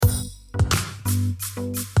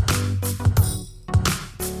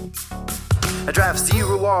I draft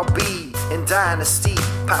 0 RB in Dynasty.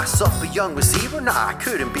 Pass up a young receiver? Nah,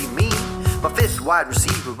 couldn't be me. My 5th wide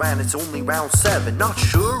receiver and it's only round 7. Not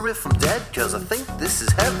sure if I'm dead, cause I think this is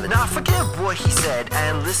heaven. Now forget what he said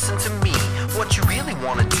and listen to me. What you really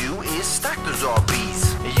wanna do is stack those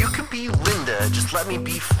RBs. You can be Linda, just let me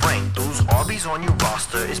be frank. Those RBs on your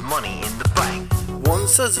roster is money in the bank. One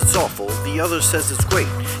says it's awful, the other says it's great.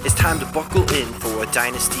 It's time to buckle in for a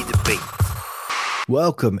Dynasty debate.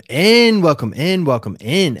 Welcome in,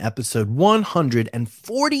 episode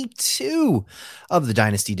 142 of the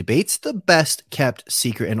Dynasty Debates, the best kept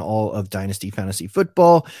secret in all of Dynasty Fantasy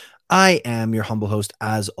Football. I am your humble host,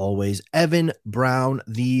 as always, Evan Brown,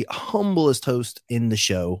 the humblest host in the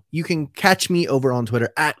show. You can catch me over on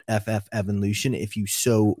Twitter at FFEvanLucian if you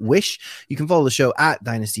so wish. You can follow the show at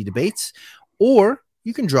Dynasty Debates, or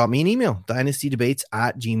you can drop me an email,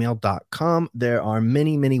 dynastydebates@gmail.com. There are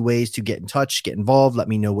many, many ways to get in touch, get involved. Let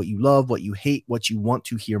me know what you love, what you hate, what you want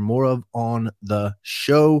to hear more of on the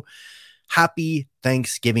show. Happy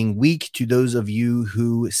Thanksgiving week to those of you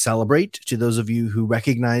who celebrate, to those of you who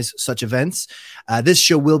recognize such events. This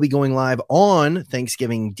show will be going live on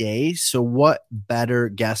Thanksgiving Day. So what better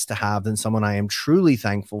guest to have than someone I am truly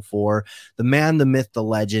thankful for, the man, the myth, the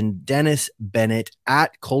legend, Dennis Bennett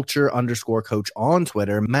at culture_coach on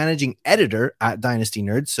Twitter, managing editor at Dynasty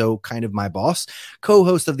Nerds. So kind of my boss,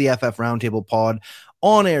 co-host of the FF Roundtable Pod,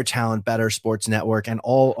 on-air talent, Better Sports Network, and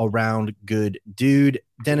all-around good dude.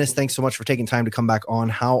 Dennis, thanks so much for taking time to come back on.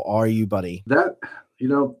 How are you, buddy? That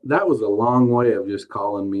was a long way of just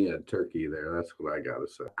calling me a turkey there. That's what I got to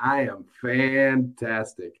say. I am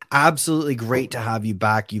fantastic. Absolutely great to have you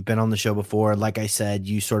back. You've been on the show before. Like I said,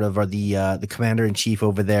 you sort of are the commander-in-chief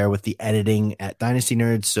over there with the editing at Dynasty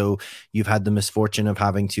Nerds, so you've had the misfortune of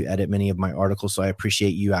having to edit many of my articles, so I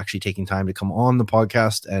appreciate you actually taking time to come on the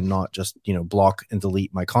podcast and not just, block and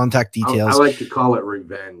delete my contact details. I like to call it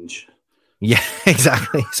revenge. Yeah,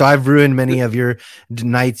 exactly. So I've ruined many of your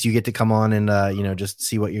nights. You get to come on and, just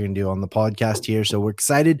see what you're going to do on the podcast here. So we're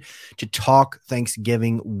excited to talk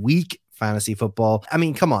Thanksgiving week fantasy football. I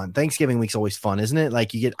mean, come on. Thanksgiving week's always fun, isn't it?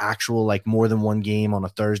 Like, you get actual, more than one game on a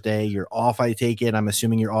Thursday. You're off, I take it. I'm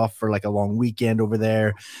assuming you're off for a long weekend over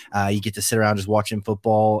there. You get to sit around just watching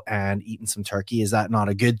football and eating some turkey. Is that not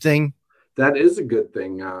a good thing? That is a good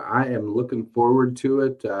thing. I am looking forward to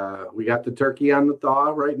it. We got the turkey on the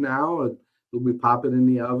thaw right now. We'll be popping in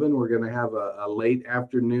the oven. We're going to have a late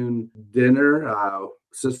afternoon dinner.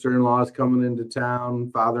 Sister-in-law is coming into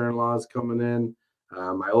town. Father-in-law is coming in.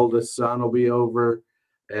 My oldest son will be over.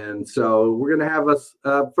 And so we're going to have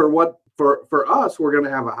for us, we're going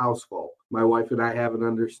to have a house full. My wife and I have an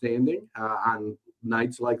understanding on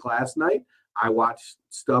nights like last night. I watch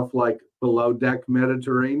stuff like Below Deck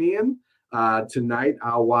Mediterranean. Tonight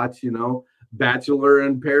I'll watch, Bachelor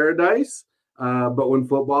in Paradise. But when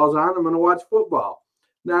football's on, I'm going to watch football.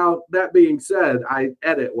 Now, that being said, I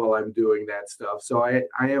edit while I'm doing that stuff. So I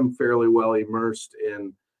am fairly well immersed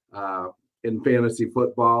in fantasy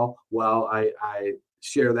football while I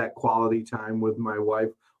share that quality time with my wife,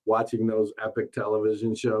 watching those epic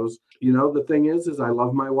television shows. The thing is I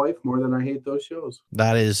love my wife more than I hate those shows.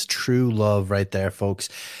 That is true love right there, folks.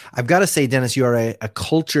 I've got to say, Dennis, you are a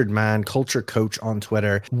cultured man, culture coach on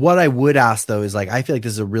Twitter. What I would ask, though, is I feel like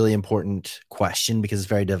this is a really important question because it's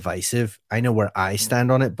very divisive. I know where I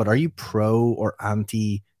stand on it, but are you pro or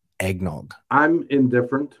anti eggnog? I'm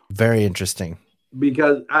indifferent. Very interesting.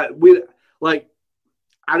 Because I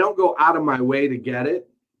don't go out of my way to get it.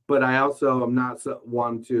 But I also am not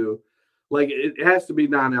one to it has to be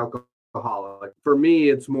non-alcoholic. For me,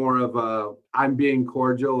 it's more of I'm being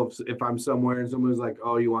cordial. If I'm somewhere and someone's like,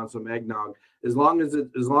 "Oh, you want some eggnog?" As long as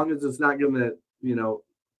it's not going to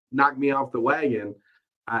knock me off the wagon,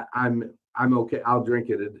 I'm okay. I'll drink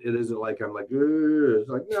it. It isn't like I'm like, it's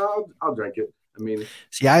like, no, I'll drink it. I mean,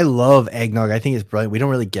 see, I love eggnog. I think it's brilliant. We don't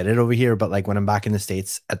really get it over here, but when I'm back in the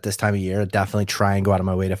States at this time of year, I definitely try and go out of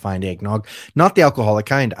my way to find eggnog. Not the alcoholic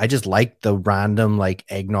kind. I just like the random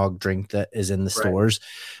eggnog drink that is in the stores,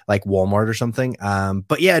 like Walmart or something.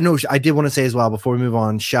 But yeah, no, I did want to say as well before we move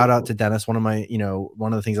on, shout out to Dennis. One of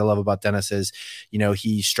the things I love about Dennis is,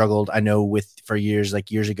 he struggled, I know, for years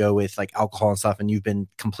ago with alcohol and stuff, and you've been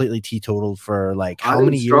completely teetotal for how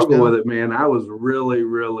many years? I struggle with it, man. I was really,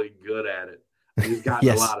 really good at it. I just got in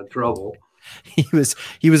a lot of trouble. He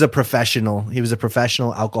was a professional. He was a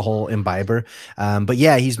professional alcohol imbiber. But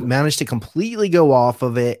yeah, he's managed to completely go off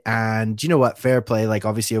of it. And you know what? Fair play. Like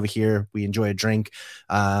obviously over here, we enjoy a drink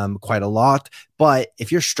quite a lot. But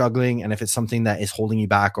if you're struggling and if it's something that is holding you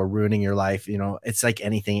back or ruining your life, you know, it's like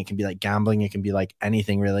anything. It can be like gambling. It can be like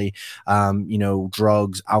anything really, you know,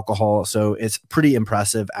 drugs, alcohol. So it's pretty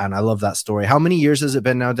impressive. And I love that story. How many years has it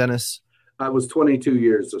been now, Dennis? I was 22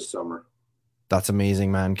 years this summer. That's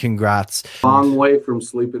amazing, man. Congrats. Long way from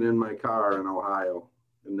sleeping in my car in Ohio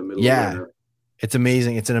in the middle of winter. It's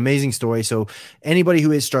amazing. It's an amazing story. So anybody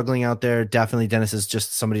who is struggling out there, definitely Dennis is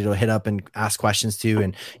just somebody to hit up and ask questions to.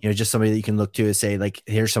 And, you know, just somebody that you can look to and say, like,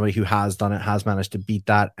 here's somebody who has done it, has managed to beat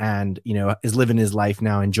that and, you know, is living his life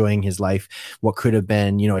now, enjoying his life. What could have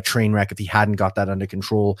been, you know, a train wreck if he hadn't got that under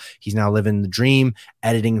control. He's now living the dream,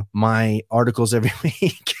 editing my articles every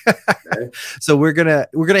week. Okay. So we're gonna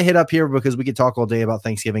hit up here because we could talk all day about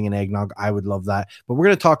Thanksgiving and eggnog. I would love that. But we're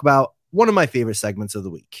going to talk about one of my favorite segments of the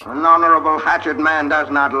week. An honorable hatchet man does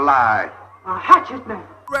not lie. A hatchet man.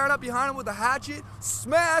 Ran up behind him with a hatchet.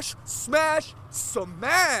 Smash, smash,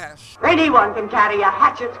 smash. Anyone can carry a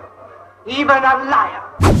hatchet, even a liar.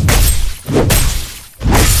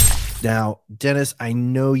 Now, Dennis, I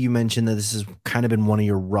know you mentioned that this has kind of been one of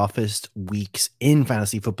your roughest weeks in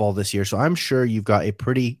fantasy football this year, so I'm sure you've got a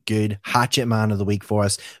pretty good hatchet man of the week for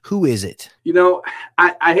us. Who is it? You know,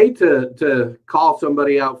 I hate to call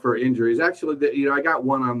somebody out for injuries. Actually, you know, I got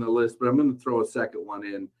one on the list, but I'm going to throw a second one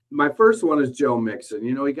in. My first one is Joe Mixon.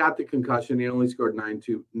 You know, he got the concussion. He only scored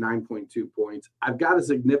 9.2 points. I've got a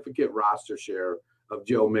significant roster share of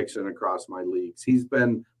Joe Mixon across my leagues. He's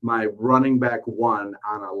been my running back one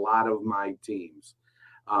on a lot of my teams.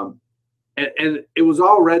 And it was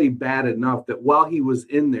already bad enough that while he was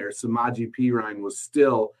in there, Samaje Perine was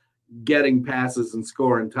still getting passes and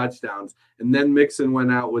scoring touchdowns. And then Mixon went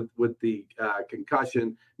out with the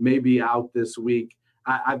concussion, maybe out this week.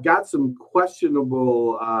 I've got some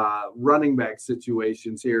questionable running back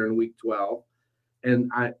situations here in week 12. And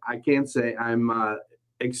I can't say I'm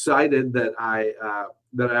excited that I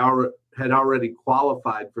had already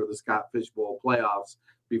qualified for the Scott Fish Bowl playoffs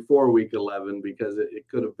before week 11 because it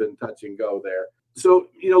could have been touch and go there. So,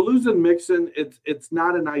 you know, losing Mixon, it's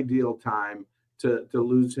not an ideal time to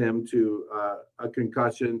lose him to a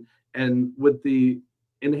concussion. And with the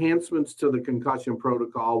enhancements to the concussion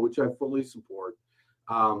protocol, which I fully support,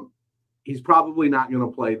 he's probably not going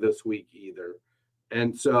to play this week either.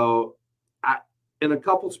 And so in a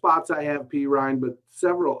couple spots, I have Perine, but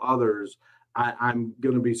several others, I'm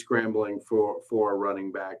going to be scrambling for a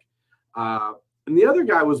running back. And the other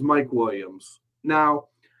guy was Mike Williams. Now,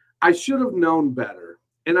 I should have known better.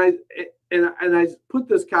 And I put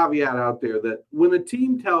this caveat out there that when a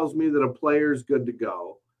team tells me that a player is good to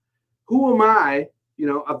go, who am I, you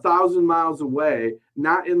know, 1,000 miles away,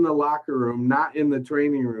 not in the locker room, not in the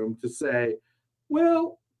training room, to say,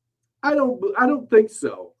 well, I don't think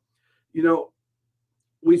so. You know,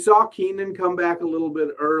 we saw Keenan come back a little bit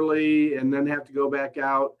early and then have to go back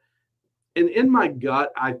out. And in my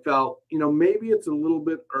gut, I felt, you know, maybe it's a little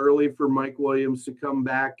bit early for Mike Williams to come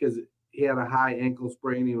back because he had a high ankle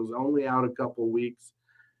sprain. He was only out a couple weeks.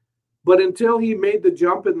 But until he made the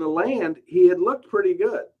jump in the land, he had looked pretty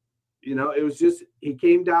good. You know, it was just he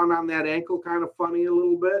came down on that ankle kind of funny a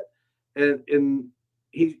little bit. And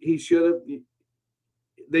he should have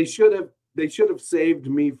 – they should have saved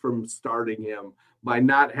me from starting him by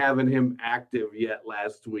not having him active yet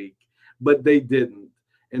last week, but they didn't.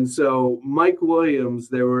 And so Mike Williams,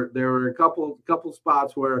 there were a couple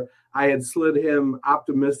spots where I had slid him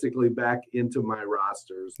optimistically back into my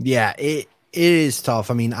rosters. Yeah, it is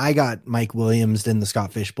tough. I mean, I got Mike Williams in the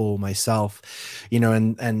Scott Fish Bowl myself, you know,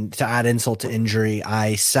 and to add insult to injury,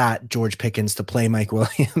 I sat George Pickens to play Mike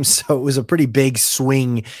Williams. So it was a pretty big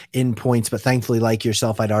swing in points, but thankfully, like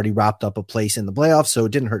yourself, I'd already wrapped up a place in the playoffs, so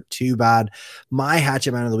it didn't hurt too bad. My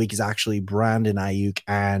hatchet man of the week is actually Brandon Ayuk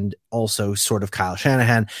and also sort of Kyle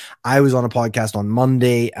Shanahan. I was on a podcast on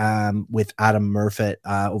Monday with Adam Murfitt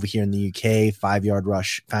over here in the UK, 5 Yard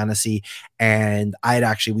Rush Fantasy. And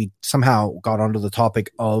we somehow got onto the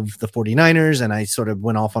topic of the 49ers, and I sort of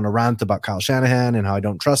went off on a rant about Kyle Shanahan and how I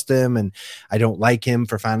don't trust him and I don't like him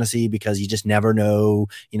for fantasy because you just never know,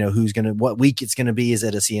 you know, what week it's going to be. Is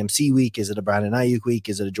it a CMC week? Is it a Brandon Ayuk week?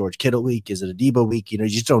 Is it a George Kittle week? Is it a Debo week? You know,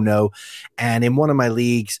 you just don't know. And in one of my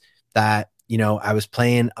leagues that, I was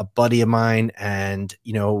playing a buddy of mine, and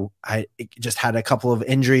I just had a couple of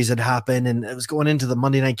injuries that happened, and it was going into the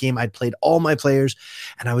Monday night game. I'd played all my players,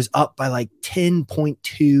 and I was up by like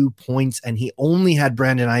 10.2 points, and he only had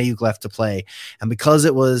Brandon Ayuk left to play. And because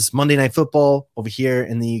it was Monday Night Football over here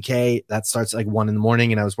in the UK, that starts at like 1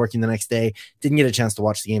 a.m, and I was working the next day, didn't get a chance to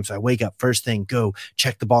watch the game. So I wake up first thing, go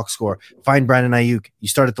check the box score, find Brandon Ayuk. You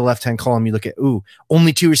start at the left-hand column, you look at,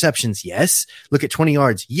 only 2 receptions. Yes. Look at 20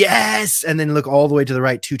 yards. Yes. And then look all the way to the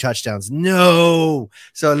right, 2 touchdowns. No.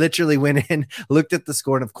 So I literally went in, looked at the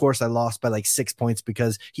score, and of course I lost by like 6 points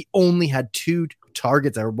because he only had 2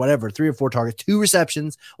 targets or whatever, 3 or 4 targets, 2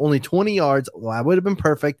 receptions, only 20 yards. Well, I would have been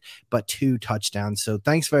perfect, but 2 touchdowns. So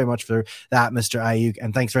thanks very much for that, Mr. Ayuk.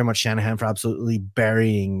 And thanks very much, Shanahan, for absolutely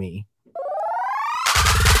burying me.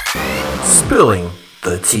 Spilling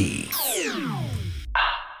the tea.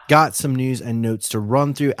 Got some news and notes to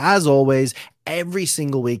run through. As always, every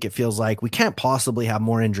single week it feels like we can't possibly have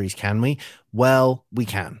more injuries, can we? Well, we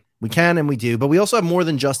can. We can and we do, but we also have more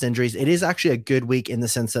than just injuries. It is actually a good week in the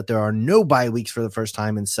sense that there are no bye weeks for the first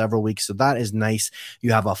time in several weeks, so that is nice.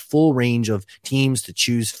 You have a full range of teams to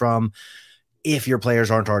choose from if your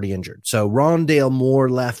players aren't already injured. So Rondale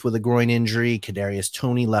Moore left with a groin injury. Kadarius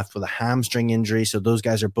Toney left with a hamstring injury. So those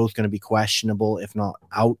guys are both going to be questionable, if not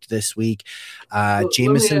out this week.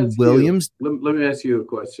 Jameson Williams. Let me ask you a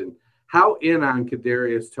question. How in on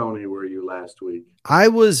Kadarius Toney were you last week? I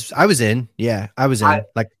was in. Yeah, I was in. I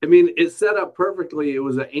mean, it's set up perfectly. It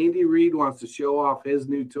was an Andy Reid wants to show off his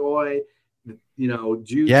new toy.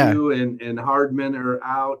 Juju and Hardman are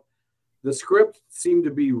out. The script seemed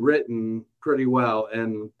to be written pretty well,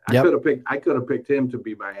 and I could have picked him to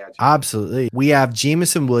be my hatchet. Absolutely. We have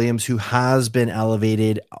Jameson Williams, who has been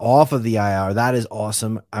elevated off of the IR. That is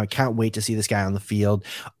awesome. I can't wait to see this guy on the field.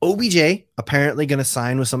 OBJ apparently going to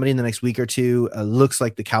sign with somebody in the next week or two. Looks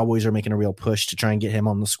like the Cowboys are making a real push to try and get him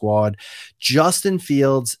on the squad. Justin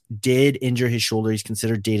Fields did injure his shoulder. He's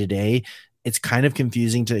considered day-to-day. It's kind of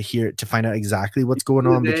confusing to find out exactly what's going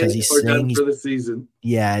on because he's saying he's for the season.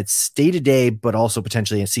 Yeah, it's day to day, but also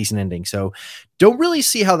potentially a season ending. So don't really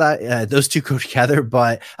see how that those two go together,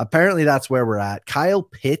 but apparently that's where we're at. Kyle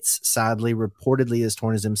Pitts, sadly, reportedly has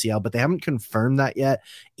torn his MCL, but they haven't confirmed that yet.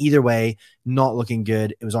 Either way, not looking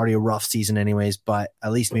good. It was already a rough season anyways, but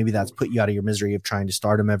at least maybe that's put you out of your misery of trying to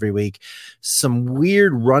start him every week. Some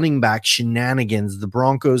weird running back shenanigans. The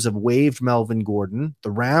Broncos have waived Melvin Gordon. The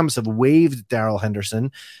Rams have waived Darrell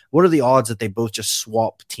Henderson. What are the odds that they both just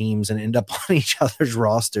swap teams and end up on each other's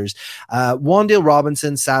rosters? Wan'Dale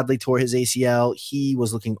Robinson sadly tore his ACL. He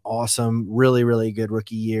was looking awesome. Really, really good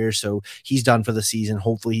rookie year. So he's done for the season.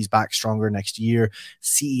 Hopefully he's back stronger next year.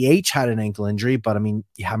 CEH had an ankle injury, but I mean,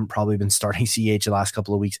 you haven't probably been starting CEH the last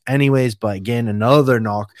couple of weeks anyways. But again, another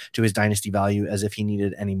knock to his dynasty value, as if he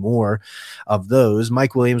needed any more of those.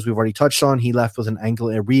 Mike Williams, we've already touched on. He left with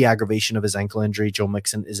a re-aggravation of his ankle injury. Joe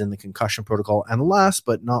Mixon is in the concussion protocol. And last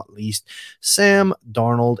but not least, Sam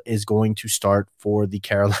Darnold is going to start for the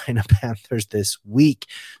Carolina Panthers this week.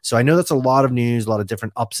 So I know that's a lot of news, a lot of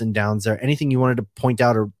different ups and downs there. Anything you wanted to point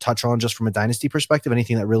out or touch on just from a dynasty perspective?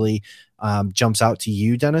 Anything that really jumps out to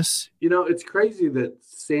you, Dennis? It's crazy that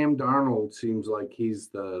Sam Darnold seems like he's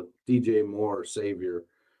the DJ Moore savior.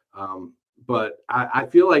 But I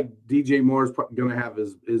feel like DJ Moore is going to have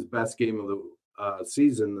his best game of the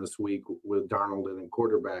season this week with Darnold in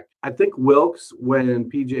quarterback. I think Wilkes, when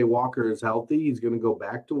PJ Walker is healthy, he's going to go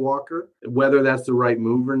back to Walker. Whether that's the right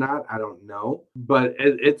move or not, I don't know. But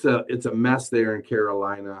it's a mess there in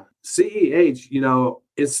Carolina. CEH,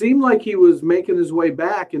 it seemed like he was making his way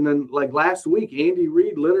back, and then like last week, Andy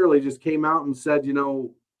Reid literally just came out and said,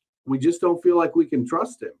 we just don't feel like we can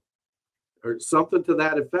trust him, or something to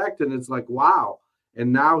that effect. And it's like, wow.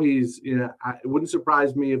 And now he's, it wouldn't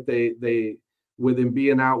surprise me if they with him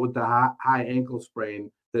being out with the high ankle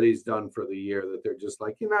sprain that he's done for the year, that they're just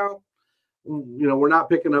like, we're not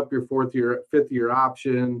picking up your fifth year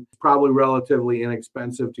option. It's probably relatively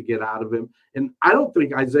inexpensive to get out of him. And I don't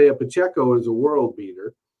think Isaiah Pacheco is a world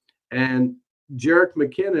beater. And Jerick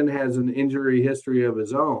McKinnon has an injury history of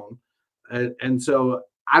his own. And so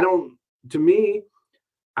I don't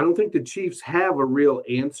think the Chiefs have a real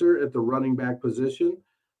answer at the running back position.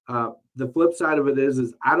 The flip side of it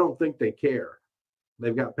is I don't think they care.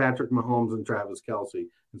 They've got Patrick Mahomes and Travis Kelce.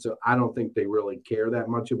 And so I don't think they really care that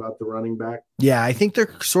much about the running back. Yeah, I think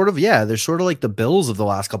they're sort of like the Bills of the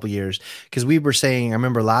last couple of years. Because we were saying, I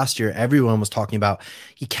remember last year, everyone was talking about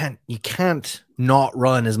you can't not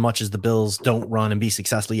run as much as the Bills don't run and be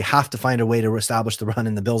successful. You have to find a way to establish the run,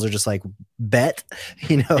 and the Bills are just like, bet,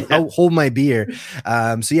 I'll hold my beer.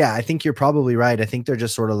 So yeah, I think you're probably right. I think they're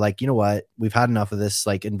just sort of like, you know what, we've had enough of this,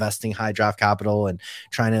 like investing high draft capital and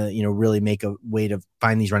trying to, really make a way to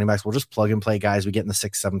find these running backs. We'll just plug and play guys we get in the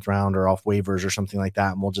 6th, 7th round or off waivers or something like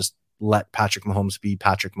that. And we'll just let Patrick Mahomes be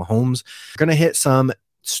Patrick Mahomes. We're going to hit some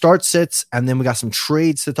start sits, and then we got some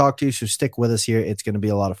trades to talk to. So stick with us here. It's going to be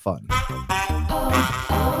a lot of fun.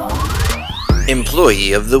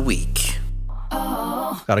 Employee of the Week.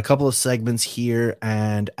 Got a couple of segments here,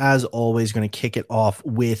 and as always, going to kick it off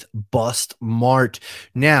with Bust Mart.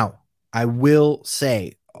 Now, I will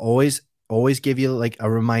say, always give you like a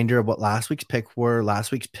reminder of what last week's pick were.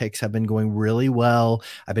 Last week's picks have been going really well.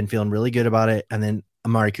 I've been feeling really good about it, and then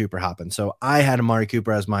Amari Cooper happened. So I had Amari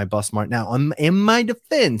Cooper as my Bust Mart. Now, in my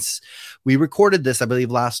defense, we recorded this, I believe,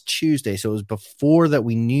 last Tuesday. So it was before that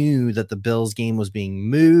we knew that the Bills game was being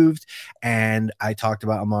moved. And I talked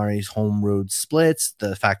about Amari's home road splits,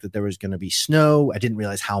 the fact that there was going to be snow. I didn't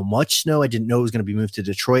realize how much snow. I didn't know it was going to be moved to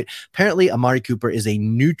Detroit. Apparently, Amari Cooper is a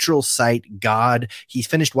neutral site god. He's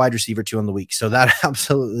finished wide receiver 2 on the week. So that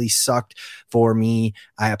absolutely sucked for me.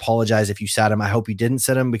 I apologize if you sat him. I hope you didn't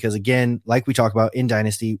sit him because, again, like we talk about in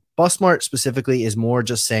Dynasty, Bust Mart specifically is more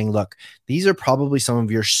just saying, look, these are probably some of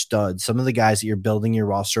your studs, some of the guys that you're building your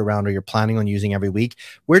roster around or you're planning on using every week.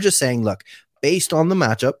 We're just saying, look, based on the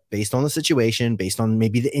matchup, based on the situation, based on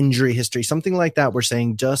maybe the injury history, something like that, we're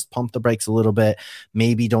saying just pump the brakes a little bit.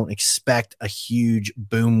 Maybe don't expect a huge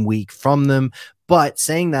boom week from them. But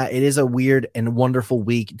saying that, it is a weird and wonderful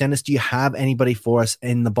week. Dennis, do you have anybody for us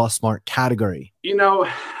in the Bust Mart category?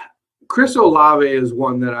 Chris Olave is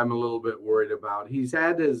one that I'm a little bit worried about. He's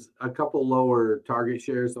had a couple lower target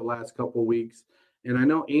shares the last couple weeks, and I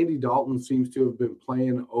know Andy Dalton seems to have been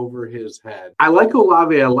playing over his head. I like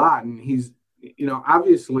Olave a lot, and he's,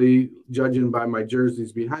 obviously, judging by my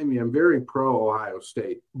jerseys behind me, I'm very pro Ohio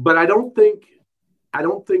State. But I don't think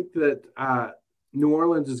that New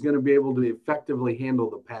Orleans is going to be able to effectively handle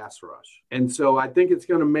the pass rush, and so I think it's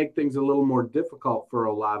going to make things a little more difficult for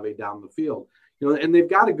Olave down the field. And they've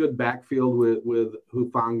got a good backfield with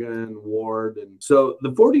Hufanga and Ward. And so the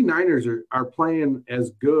 49ers are playing as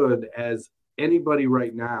good as anybody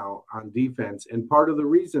right now on defense. And part of the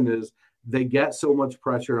reason is they get so much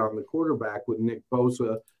pressure on the quarterback with Nick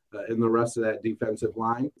Bosa and the rest of that defensive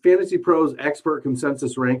line. Fantasy Pros expert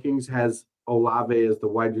consensus rankings has Olave as the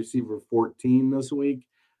wide receiver 14 this week.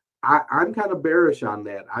 I'm kind of bearish on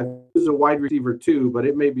that. I was a wide receiver 2, but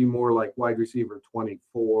it may be more like wide receiver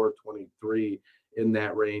 24, 23 in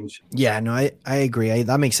that range. Yeah, no, I agree.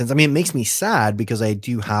 That makes sense. I mean, it makes me sad because I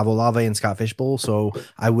do have Olave and Scott Fishbowl, so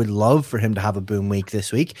I would love for him to have a boom week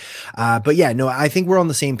this week. But yeah, no, I think we're on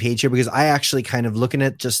the same page here because I actually kind of looking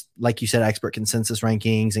at just like you said, expert consensus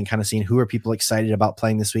rankings and kind of seeing who are people excited about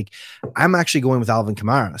playing this week. I'm actually going with Alvin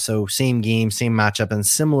Kamara. So same game, same matchup, and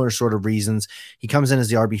similar sort of reasons. He comes in as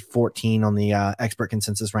the RB14 on the expert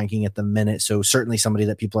consensus ranking at the minute. So certainly somebody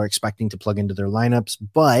that people are expecting to plug into their lineups,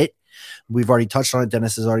 but we've already touched on it.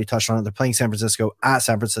 Dennis has already touched on it. They're playing San Francisco at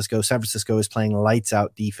San Francisco. San Francisco is playing lights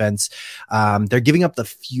out defense. They're giving up the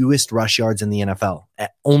fewest rush yards in the NFL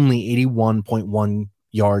at only 81.1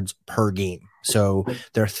 yards per game. So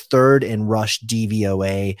they're third in rush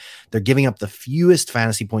DVOA. They're giving up the fewest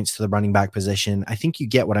fantasy points to the running back position. I think you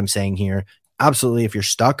get what I'm saying here. Absolutely. If you're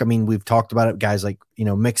stuck, I mean, we've talked about it. Guys like,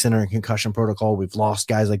 Mixon are in concussion protocol. We've lost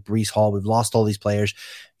guys like Breece Hall. We've lost all these players.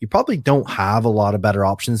 You probably don't have a lot of better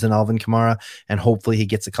options than Alvin Kamara, and hopefully he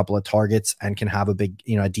gets a couple of targets and can have a big,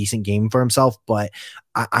 a decent game for himself. But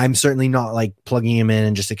I'm certainly not like plugging him in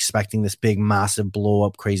and just expecting this big, massive blow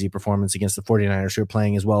up, crazy performance against the 49ers who are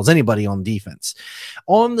playing as well as anybody on defense.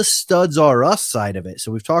 On the studs are us side of it.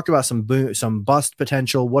 So we've talked about some bust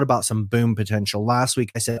potential. What about some boom potential? Last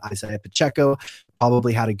week I said Isaiah Pacheco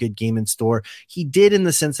probably had a good game in store. He did in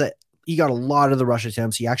the sense that he got a lot of the rush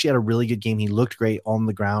attempts. He actually had a really good game. He looked great on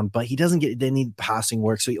the ground, but he doesn't get any passing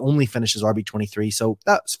work. So he only finishes RB23. So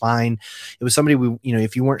that's fine. It was somebody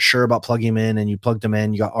if you weren't sure about plugging him in and you plugged him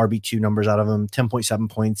in, you got RB2 numbers out of him, 10.7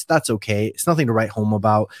 points. That's okay. It's nothing to write home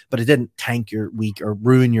about, but it didn't tank your week or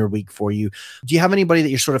ruin your week for you. Do you have anybody that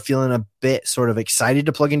you're sort of feeling a bit sort of excited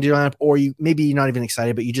to plug into your lineup, or maybe you're not even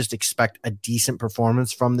excited, but you just expect a decent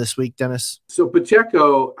performance from this week, Dennis? So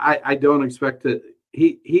Pacheco, I don't expect it.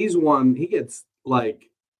 He's one, he gets like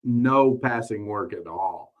no passing work at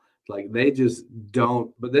all. Like they just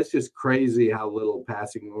don't, but that's just crazy how little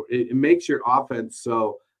passing work. It makes your offense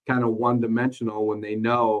so kind of one-dimensional when they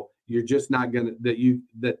know you're just not going to,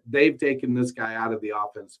 that they've taken this guy out of the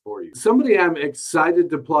offense for you. Somebody I'm excited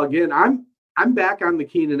to plug in. I'm back on the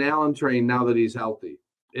Keenan Allen train now that he's healthy.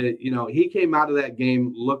 He came out of that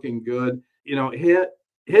game looking good.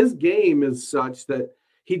 His game is such that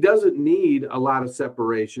he doesn't need a lot of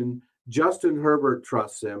separation. Justin Herbert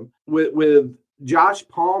trusts him with Josh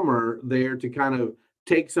Palmer there to kind of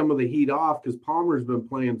take some of the heat off because Palmer's been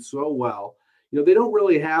playing so well. They don't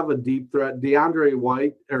really have a deep threat.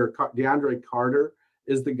 DeAndre Carter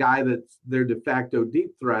is the guy that's their de facto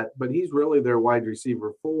deep threat, but he's really their wide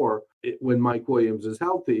receiver 4 when Mike Williams is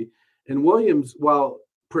healthy. And Williams, while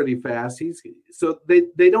pretty fast,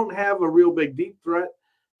 they don't have a real big deep threat.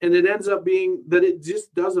 And it ends up being that it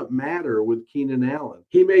just doesn't matter with Keenan Allen.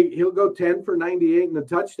 He'll go 10 for 98 and a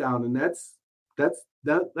touchdown, and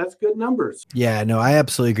that's good numbers. Yeah, no, I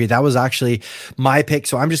absolutely agree. That was actually my pick.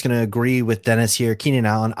 So I'm just going to agree with Dennis here. Keenan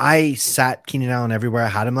Allen. I sat Keenan Allen everywhere I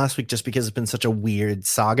had him last week just because it's been such a weird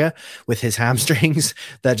saga with his hamstrings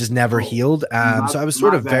that just never healed. So I was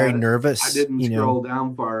sort of very nervous. I didn't scroll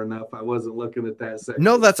down far enough. I wasn't looking at that section.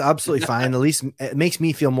 No, that's absolutely fine. At least it makes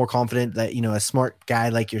me feel more confident that, a smart guy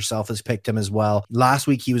like yourself has picked him as well. Last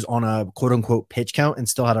week, he was on a quote unquote pitch count and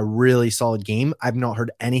still had a really solid game. I've not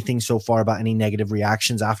heard anything so far about any negative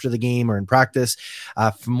reactions after the game or in practice.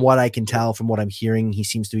 From what I can tell, from what I'm hearing, he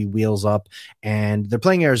seems to be wheels up, and they're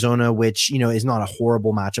playing Arizona, which, is not a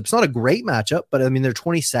horrible matchup. It's not a great matchup, but I mean, they're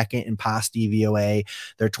 22nd in pass DVOA.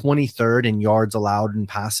 They're 23rd in yards allowed in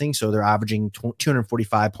passing. So they're averaging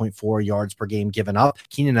 245.4 yards per game given up.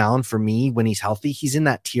 Keenan Allen, for me, when he's healthy, he's in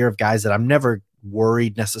that tier of guys that I'm never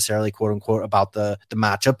worried necessarily, quote unquote, about the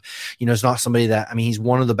matchup. It's not somebody that, he's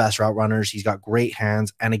one of the best route runners. He's got great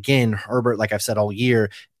hands. And again, Herbert, like I've said all year,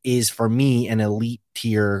 is for me an elite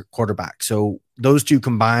tier quarterback. So those two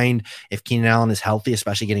combined, if Keenan Allen is healthy,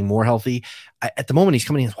 especially getting more healthy, at the moment he's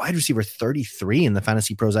coming in as wide receiver 33 in the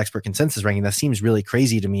Fantasy Pros expert consensus ranking. That seems really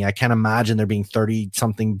crazy to me. I can't imagine there being 30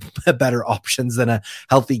 something better options than a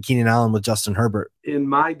healthy Keenan Allen with Justin Herbert. In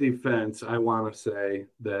my defense, I want to say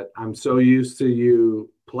that I'm so used to you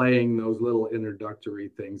playing those little introductory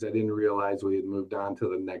things. I didn't realize we had moved on to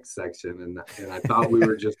the next section, and I thought we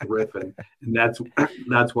were just riffing, and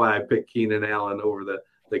that's why I picked Keenan Allen over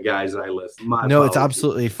the guys I list. It's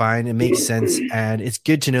absolutely fine. It makes sense, and it's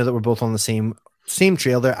good to know that we're both on the same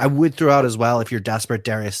trail there. I would throw out as well, if you're desperate,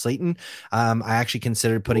 Darius Slayton. I actually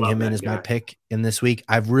considered putting him in as my pick in this week.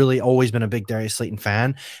 I've really always been a big Darius Slayton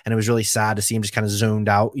fan, and it was really sad to see him just kind of zoned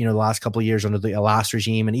out, the last couple of years under the last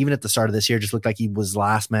regime. And even at the start of this year, just looked like he was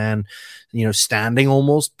last man, standing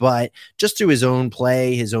almost, but just through his own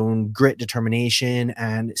play, his own grit, determination,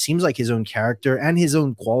 and it seems like his own character and his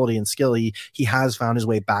own quality and skill, he has found his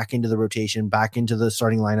way back into the rotation, back into the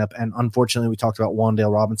starting lineup. And unfortunately, we talked about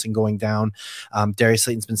Wan'Dale Robinson going down. Darius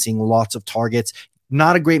Slayton's been seeing lots of targets.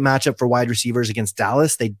 Not a great matchup for wide receivers against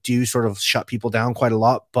Dallas. They do sort of shut people down quite a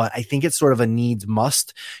lot, but I think it's sort of a needs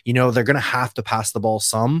must. They're going to have to pass the ball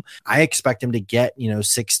some. I expect him to get,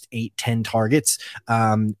 6, 8, 10 targets.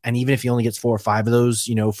 And even if he only gets 4 or 5 of those,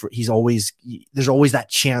 there's always that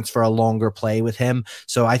chance for a longer play with him.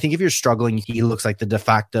 So I think if you're struggling, he looks like the de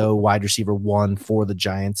facto wide receiver 1 for the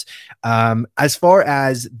Giants. As far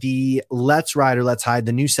as the Let's Ride or Let's Hide,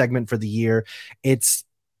 the new segment for the year,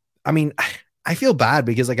 I feel bad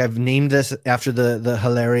because I've named this after the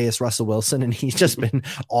hilarious Russell Wilson, and he's just been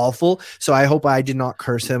awful. So I hope I did not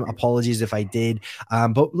curse him. Apologies if I did.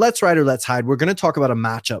 But Let's Ride or Let's Hide. We're going to talk about a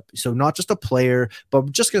matchup. So not just a player, but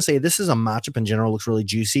I'm just going to say this is a matchup in general. Looks really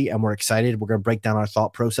juicy, and we're excited. We're going to break down our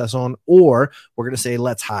thought process on, or we're going to say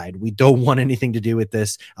let's hide. We don't want anything to do with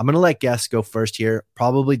this. I'm going to let guests go first here.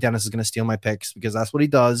 Probably Dennis is going to steal my picks because that's what he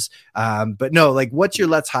does. But no, what's your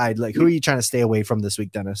let's hide? Who are you trying to stay away from this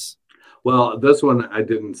week, Dennis? Well, this one, I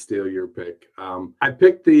didn't steal your pick. I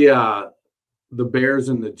picked the Bears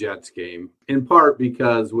and the Jets game, in part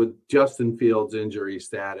because with Justin Fields' injury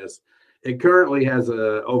status, it currently has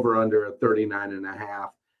a over-under of 39.5.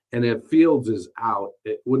 And if Fields is out,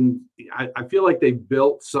 it wouldn't – I feel like they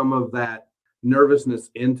built some of that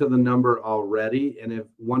nervousness into the number already. And if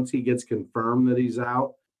once he gets confirmed that he's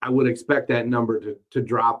out, I would expect that number to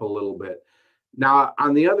drop a little bit. Now,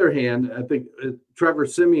 on the other hand, I think Trevor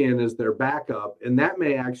Siemian is their backup, and that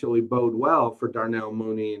may actually bode well for Darnell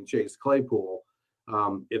Mooney and Chase Claypool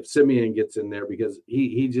if Siemian gets in there, because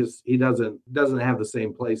he doesn't have the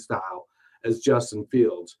same play style as Justin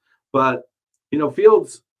Fields. But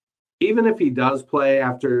Fields, even if he does play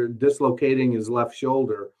after dislocating his left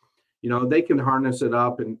shoulder, they can harness it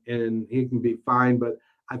up and he can be fine. But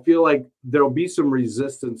I feel like there'll be some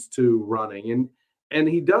resistance to running. And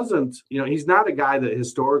he doesn't, he's not a guy that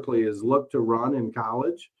historically has looked to run in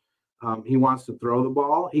college. He wants to throw the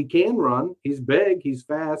ball. He can run. He's big. He's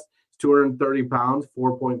fast. He's 230 pounds,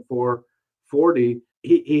 4.4 40.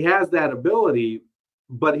 He has that ability,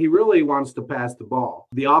 but he really wants to pass the ball.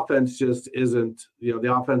 The offense just isn't,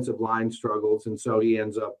 the offensive line struggles. And so he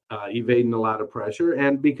ends up evading a lot of pressure.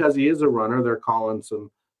 And because he is a runner,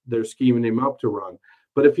 they're scheming him up to run.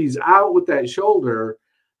 But if he's out with that shoulder,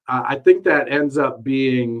 I think that ends up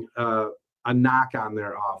being a knock on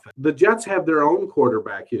their offense. The Jets have their own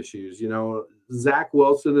quarterback issues. Zach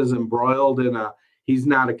Wilson is embroiled in he's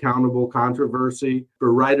not accountable controversy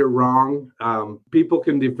for right or wrong. People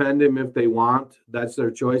can defend him if they want. That's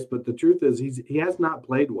their choice. But the truth is he has not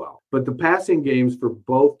played well. But the passing games for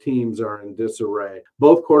both teams are in disarray.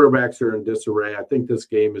 Both quarterbacks are in disarray. I think this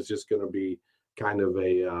game is just going to be kind of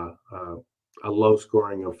a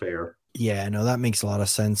low-scoring affair. Yeah, no, that makes a lot of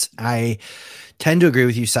sense. I tend to agree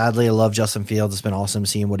with you. Sadly, I love Justin Fields. It's been awesome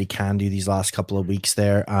seeing what he can do these last couple of weeks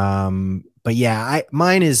there. But yeah,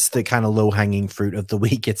 mine is the kind of low-hanging fruit of the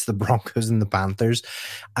week. It's the Broncos and the Panthers.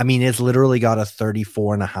 I mean, it's literally got a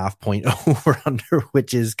 34.5 point over-under,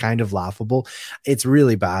 which is kind of laughable. It's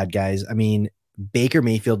really bad, guys. I mean, Baker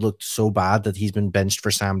Mayfield looked so bad that he's been benched for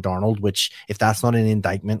Sam Darnold, which if that's not an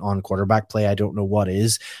indictment on quarterback play, I don't know what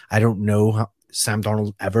is. I don't know Sam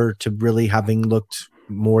Darnold ever to really having looked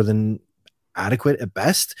more than adequate at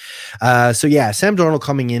best. So yeah, Sam Darnold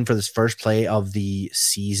coming in for this first play of the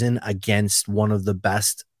season against one of the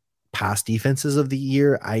best pass defenses of the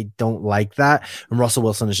year. I don't like that. And Russell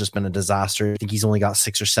Wilson has just been a disaster. I think he's only got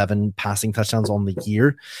 6 or 7 passing touchdowns on the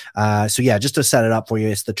year. So yeah, just to set it up for you,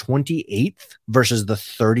 it's the 28th versus the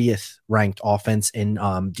 30th ranked offense in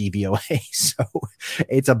DVOA. So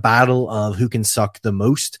it's a battle of who can suck the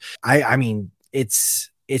most. I mean, it's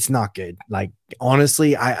not good. Like,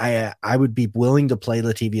 honestly, I would be willing to play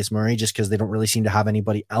Latavius Murray just because they don't really seem to have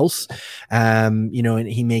anybody else. And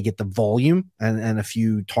he may get the volume and a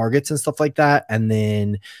few targets and stuff like that. And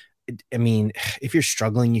then, I mean, if you're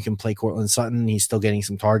struggling, you can play Courtland Sutton. He's still getting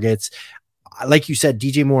some targets. Like you said,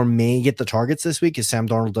 DJ Moore may get the targets this week as Sam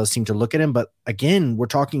Darnold does seem to look at him. But again, we're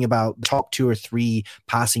talking about top 2 or 3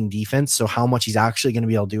 passing defense. So how much he's actually going to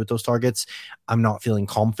be able to do with those targets, I'm not feeling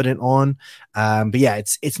confident on. But yeah,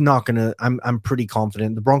 it's not going to, I'm pretty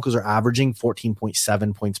confident. The Broncos are averaging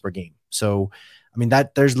 14.7 points per game. So, I mean,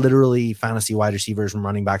 that there's literally fantasy wide receivers and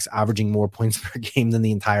running backs averaging more points per game than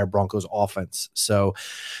the entire Broncos offense. So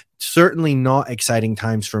certainly not exciting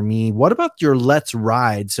times for me. What about your let's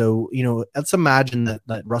ride? So, let's imagine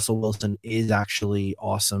that Russell Wilson is actually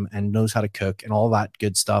awesome and knows how to cook and all that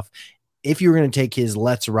good stuff. If you were going to take his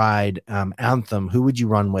let's ride anthem, who would you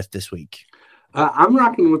run with this week? I'm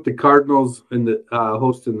rocking with the Cardinals and the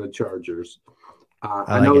hosting the Chargers.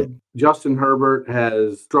 I know Justin Herbert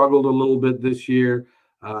has struggled a little bit this year,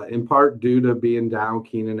 in part due to being down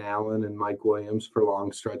Keenan Allen and Mike Williams for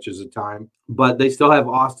long stretches of time. But they still have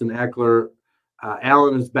Austin Eckler.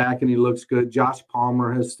 Allen is back and he looks good. Josh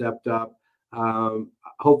Palmer has stepped up.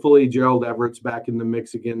 Hopefully Gerald Everett's back in the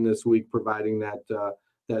mix again this week, providing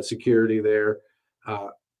that security there.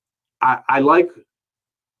 I like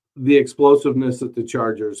the explosiveness that the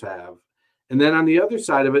Chargers have. And then on the other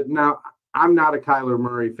side of it, now I'm not a Kyler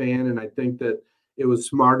Murray fan, and I think that it was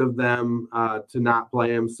smart of them to not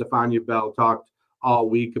play him. Stephania Bell talked all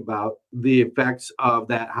week about the effects of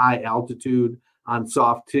that high altitude on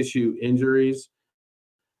soft tissue injuries.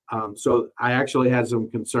 So I actually had some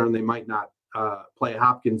concern they might not play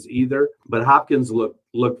Hopkins either, but Hopkins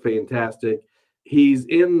looked fantastic. He's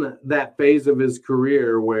in that phase of his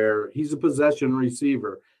career where he's a possession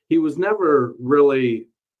receiver. He was never really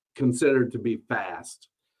considered to be fast.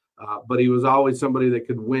 But he was always somebody that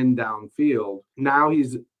could win downfield. Now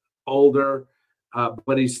he's older,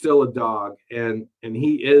 but he's still a dog, and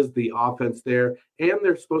he is the offense there. And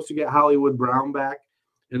they're supposed to get Hollywood Brown back.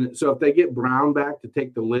 And so if they get Brown back to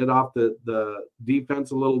take the lid off the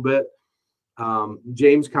defense a little bit,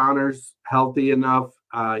 James Conner's healthy enough.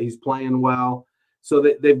 He's playing well. So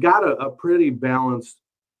they've got a pretty balanced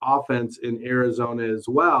offense in Arizona as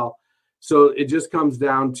well. So it just comes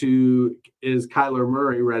down to, is Kyler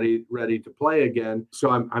Murray ready to play again?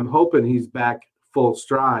 So I'm hoping he's back full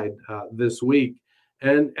stride this week.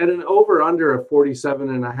 And at an over-under of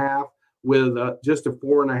 47.5 with just a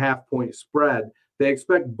 4.5 point spread, they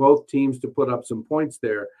expect both teams to put up some points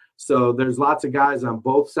there. So there's lots of guys on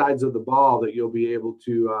both sides of the ball that you'll be able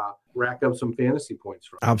to rack up some fantasy points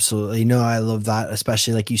from. Absolutely. No, I love that,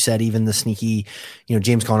 especially like you said, even the sneaky,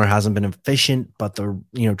 James Conner hasn't been efficient, but the,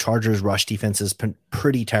 Chargers rush defense has been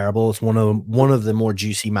pretty terrible. It's one of the more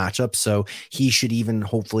juicy matchups. So he should even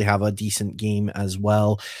hopefully have a decent game as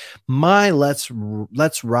well. My let's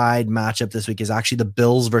ride matchup this week is actually the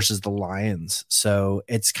Bills versus the Lions. So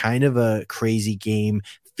it's kind of a crazy game.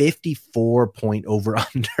 54 over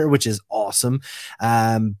under, which is awesome.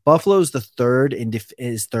 Buffalo's third in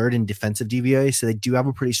defensive DVOA, so they do have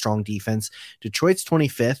a pretty strong defense. Detroit's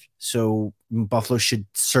 25th, so Buffalo should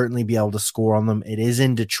certainly be able to score on them. It is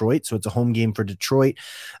in Detroit, so it's a home game for Detroit.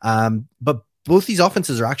 But both these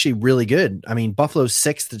offenses are actually really good. I mean, Buffalo's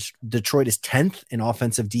 6th, Detroit is 10th in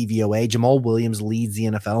offensive DVOA. Jamal Williams leads the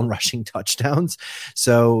NFL in rushing touchdowns.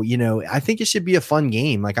 So, I think it should be a fun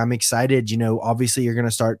game. Like, I'm excited. Obviously you're going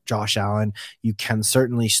to start Josh Allen. You're going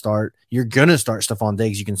to start Stephon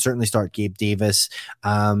Diggs. You can certainly start Gabe Davis.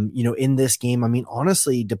 In this game, I mean,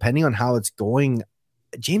 honestly, depending on how it's going,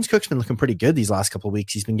 James Cook's been looking pretty good these last couple of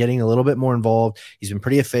weeks. He's been getting a little bit more involved. He's been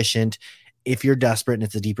pretty efficient. If you're desperate and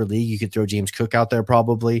it's a deeper league, you could throw James Cook out there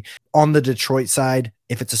probably. On the Detroit side,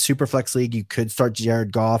 if it's a super flex league, you could start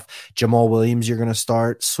Jared Goff. Jamal Williams, you're going to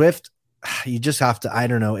start. Swift, you just have to, I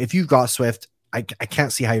don't know. If you've got Swift, I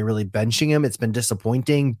can't see how you're really benching him. It's been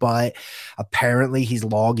disappointing, but apparently he's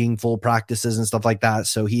logging full practices and stuff like that.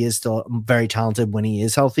 So he is still very talented when he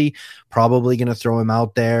is healthy. Probably going to throw him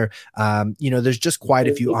out there. There's just quite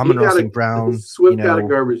a few. Amon-Ra St. Brown. Swift got a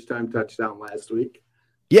garbage time touchdown last week.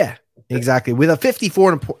 Yeah, exactly. With a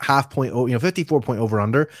 54 point over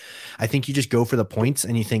under, I think you just go for the points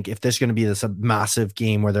and you think if there's going to be this massive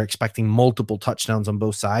game where they're expecting multiple touchdowns on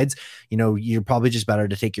both sides, you're probably just better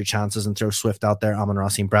to take your chances and throw Swift out there. Amon-Ra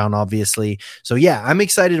St. Brown, obviously. So yeah, I'm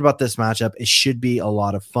excited about this matchup. It should be a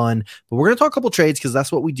lot of fun, but we're going to talk a couple trades because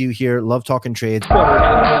that's what we do here. Love talking trades.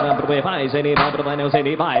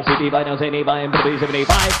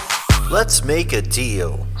 Let's make a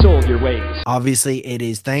deal. Sold your ways. Obviously, it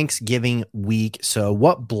is Thanksgiving week. So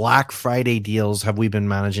what Black Friday deals have we been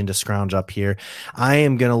managing to scrounge up here? I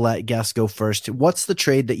am going to let guests go first. What's the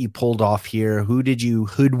trade that you pulled off here? Who did you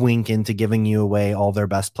hoodwink into giving you away all their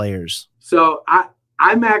best players? So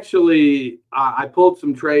I'm actually, I pulled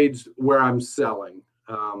some trades where I'm selling.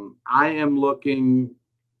 I am looking,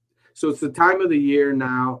 so it's the time of the year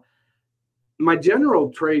now. My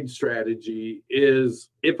general trade strategy is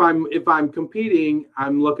if I'm competing,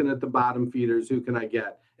 I'm looking at the bottom feeders. Who can I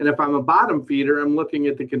get? And if I'm a bottom feeder, I'm looking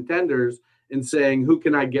at the contenders and saying, who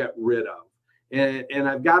can I get rid of? And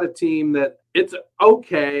I've got a team that it's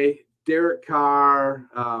okay. Derek Carr,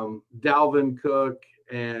 Dalvin Cook,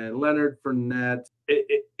 and Leonard Fournette.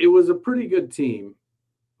 It was a pretty good team,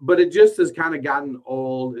 but it just has kind of gotten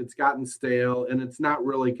old. It's gotten stale, and it's not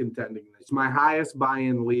really contending. It's my highest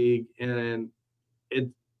buy-in league, and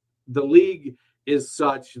the league is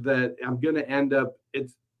such that I'm going to end up.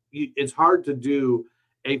 It's hard to do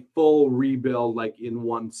a full rebuild like in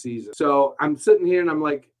one season. So I'm sitting here and I'm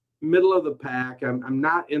like middle of the pack. I'm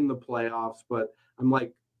not in the playoffs, but I'm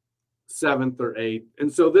like 7th or 8th.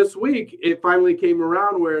 And so this week it finally came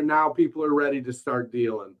around where now people are ready to start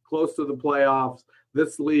dealing close to the playoffs.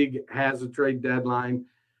 This league has a trade deadline.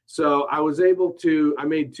 So I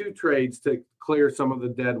made 2 trades to clear some of the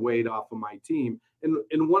dead weight off of my team.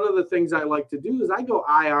 And one of the things I like to do is I go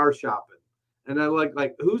IR shopping. And I like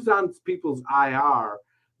who's on people's IR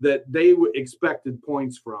that they expected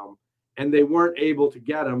points from, and they weren't able to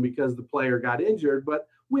get them because the player got injured. But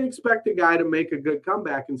we expect a guy to make a good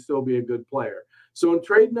comeback and still be a good player. So in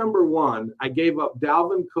trade number 1, I gave up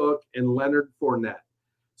Dalvin Cook and Leonard Fournette.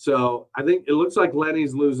 So I think it looks like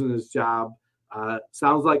Lenny's losing his job.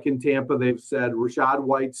 Sounds like in Tampa they've said Rachaad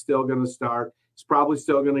White's still going to start. He's probably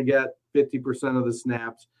still going to get 50% of the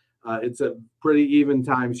snaps. It's a pretty even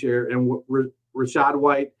timeshare, and Rachaad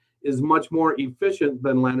White is much more efficient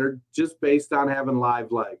than Leonard just based on having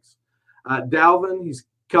live legs. Dalvin, he's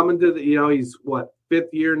coming to the, he's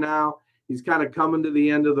 5th year now. He's kind of coming to the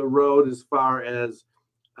end of the road as far as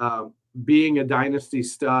being a dynasty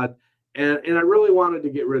stud. And I really wanted to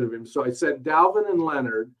get rid of him. So I said Dalvin and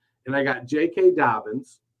Leonard, and I got J.K.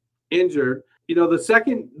 Dobbins injured.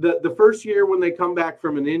 The first year when they come back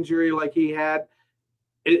from an injury like he had,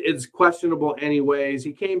 it's questionable anyways.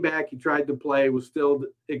 He came back, he tried to play, was still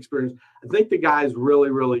experienced. I think the guy's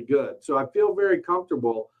really, really good. So I feel very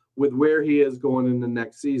comfortable with where he is going in the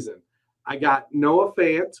next season. I got Noah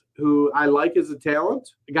Fant, who I like as a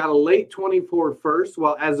talent. I got a late 24 first.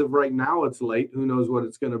 Well, as of right now, it's late. Who knows what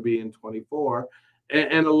it's going to be in 24.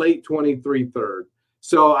 And a late 23 third.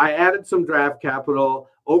 So I added some draft capital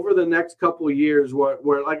over the next couple of years where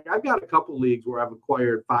like I've got a couple leagues where I've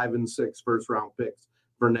acquired 5 and 6 first round picks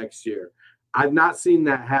for next year. I've not seen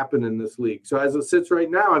that happen in this league. So as it sits right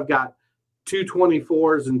now, I've got 2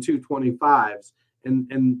 24s and 2 25s,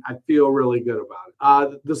 and I feel really good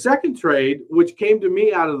about it. The second trade, which came to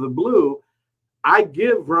me out of the blue, I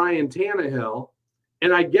give Ryan Tannehill,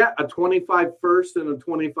 and I get a 25 first and a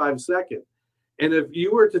 25 second. And if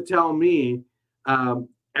you were to tell me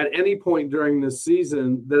at any point during this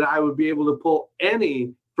season that I would be able to pull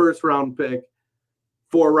any first round pick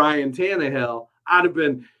for Ryan Tannehill, I'd have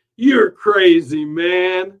been, you're crazy,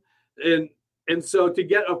 man. And so to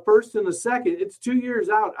get a first and a second, it's 2 years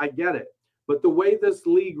out. I get it. But the way this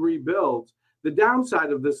league rebuilds, the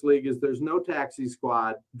downside of this league is there's no taxi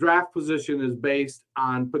squad. Draft position is based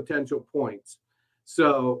on potential points.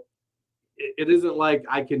 So it isn't like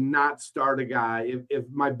I cannot start a guy. If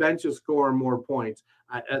my bench is scoring more points,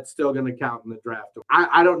 that's still going to count in the draft.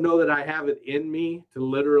 I don't know that I have it in me to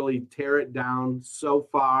literally tear it down so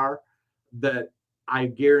far that I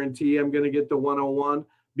guarantee I'm going to get the 101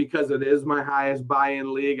 because it is my highest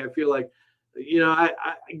buy-in league. I feel like, I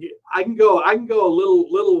can go a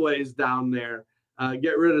little ways down there,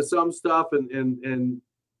 get rid of some stuff and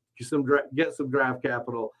get some draft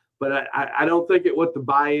capital. But I don't think what the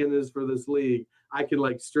buy-in is for this league. I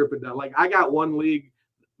can strip it down. I got one league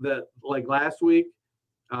that last week,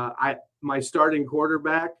 my starting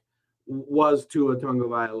quarterback was Tua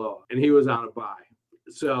Tagovailoa, and he was on a bye.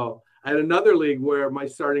 So I had another league where my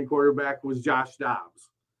starting quarterback was Josh Dobbs.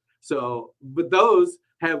 So, but those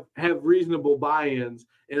have reasonable buy-ins,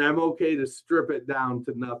 and I'm okay to strip it down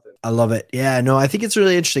to nothing. I love it. Yeah, no, I think it's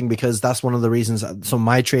really interesting because that's one of the reasons. So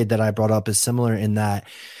my trade that I brought up is similar in that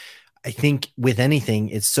I think with anything,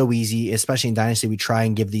 it's so easy, especially in Dynasty, we try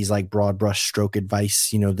and give these broad brush stroke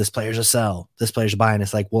advice, this player's a sell, this player's a buy. And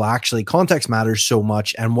it's well, actually context matters so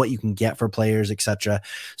much and what you can get for players, etc.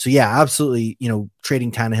 So yeah, absolutely.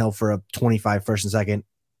 Trading Tannehill for a 25 first and second,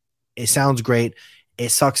 it sounds great. It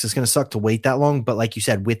sucks. It's going to suck to wait that long. But like you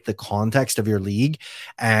said, with the context of your league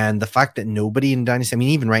and the fact that nobody in Dynasty,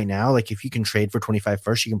 even right now, if you can trade for 25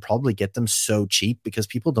 first, you can probably get them so cheap because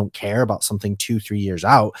people don't care about something 2-3 years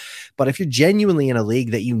out. But if you're genuinely in a league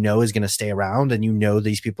that is going to stay around and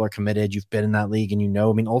these people are committed, you've been in that league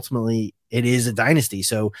and ultimately it is a dynasty.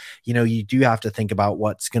 So, you do have to think about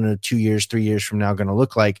what's going to 2 years, 3 years from now going to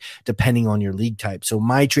look like depending on your league type. So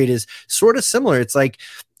my trade is sort of similar.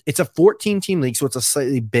 It's a 14-team league, so it's a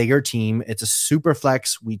slightly bigger team. It's a super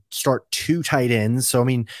flex. We start 2 tight ends. So,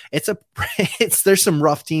 there's some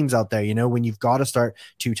rough teams out there, when you've got to start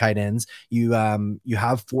 2 tight ends. You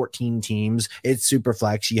have 14 teams. It's super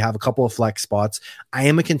flex. You have a couple of flex spots. I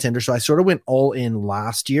am a contender, so I sort of went all in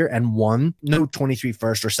last year and won. No 23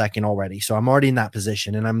 first or second already. So I'm already in that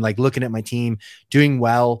position, and I'm looking at my team doing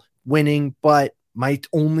well, winning, but my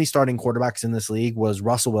only starting quarterbacks in this league was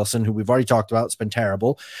Russell Wilson, who we've already talked about. It's been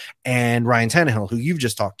terrible. And Ryan Tannehill, who you've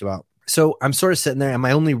just talked about. So I'm sort of sitting there and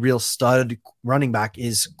my only real stud running back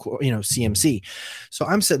is, CMC. So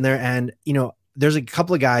I'm sitting there and, there's a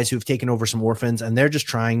couple of guys who've taken over some orphans and they're just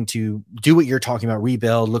trying to do what you're talking about,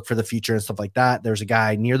 rebuild, look for the future and stuff like that. There's a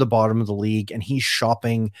guy near the bottom of the league and he's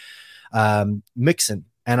shopping Mixon.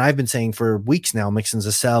 And I've been saying for weeks now, Mixon's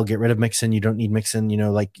a sell, get rid of Mixon. You don't need Mixon,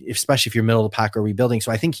 especially if you're middle of the pack or rebuilding.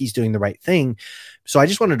 So I think he's doing the right thing. So I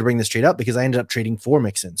just wanted to bring this trade up because I ended up trading for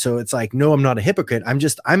Mixon. So it's no, I'm not a hypocrite.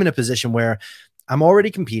 I'm in a position where I'm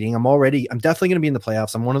already competing. I'm definitely going to be in the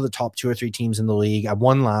playoffs. I'm one of the top 2 or 3 teams in the league. I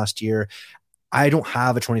won last year. I don't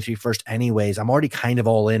have a 23 first anyways. I'm already kind of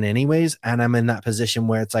all in anyways. And I'm in that position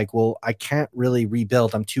where it's well, I can't really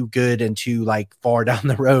rebuild. I'm too good and too far down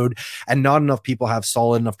the road and not enough people have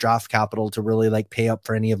solid enough draft capital to really pay up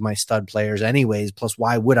for any of my stud players anyways. Plus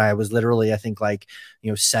why would I was literally, I think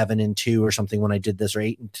 7-2 or something when I did this or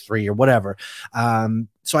 8-3 or whatever.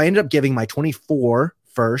 So I ended up giving my 24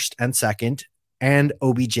 first and second and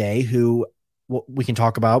OBJ who we can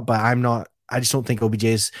talk about, but I just don't think I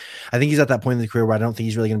think he's at that point in the career where I don't think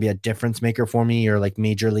he's really going to be a difference maker for me or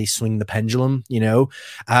majorly swing the pendulum,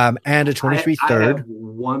 and a 23 third. I have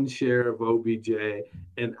 1 share of OBJ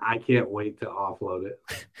and I can't wait to offload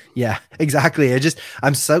it. Yeah, exactly.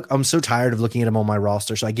 I'm so tired of looking at him on my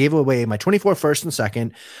roster. So I gave away my 24 first and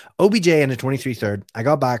second, OBJ and a 23 third. I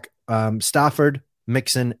got back Stafford,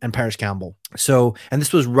 Mixon, and Paris Campbell. So, and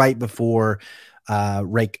this was right before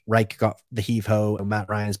Reich got the heave-ho and Matt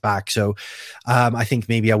Ryan's back. So I think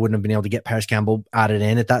maybe I wouldn't have been able to get Paris Campbell added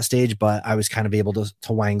in at that stage, but I was kind of able to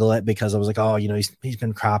wangle it because I was he's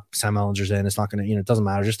been crap. Sam Ellinger's in. It's not going to, it doesn't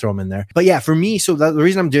matter. Just throw him in there. But yeah, for me, so the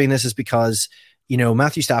reason I'm doing this is because,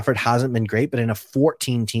 Matthew Stafford hasn't been great, but in a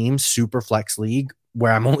 14-team super flex league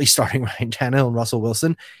where I'm only starting Ryan Tannehill and Russell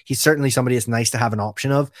Wilson, he's certainly somebody it's nice to have an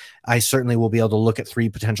option of. I certainly will be able to look at 3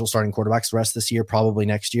 potential starting quarterbacks the rest of this year, probably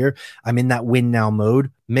next year. I'm in that win now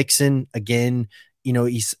mode. Mixon, again, you know,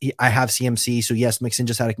 I have CMC. So yes, Mixon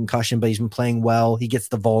just had a concussion, but he's been playing well. He gets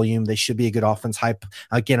the volume. They should be a good offense. Hype.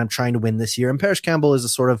 Again, I'm trying to win this year. And Paris Campbell is a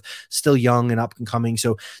sort of still young and up and coming.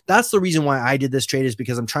 So that's the reason why I did this trade, is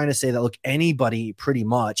because I'm trying to say that, look, anybody pretty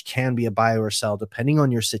much can be a buy or sell depending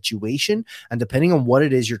on your situation and depending on what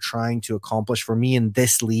it is you're trying to accomplish. For me in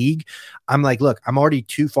this league, I'm like, look, I'm already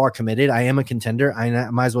too far committed. I am a contender. I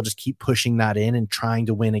might as well just keep pushing that in and trying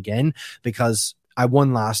to win again, because I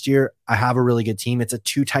won last year. I have a really good team. It's a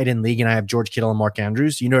 2 tight end league, and I have George Kittle and Mark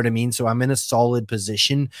Andrews. You know what I mean? So I'm in a solid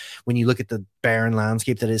position when you look at the barren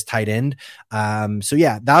landscape that is tight end. So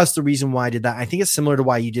yeah, that's the reason why I did that. I think it's similar to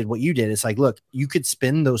why you did what you did. It's like, look, you could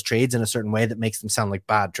spin those trades in a certain way that makes them sound like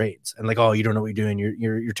bad trades, and like, oh, you don't know what you're doing.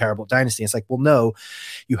 You're terrible at dynasty. It's like, well, no,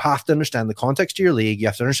 you have to understand the context of your league. You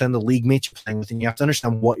have to understand the league mates you're playing with, and you have to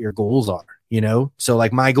understand what your goals are. You know, so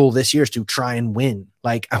like my goal this year is to try and win.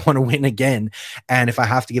 Like I want to win again. And if I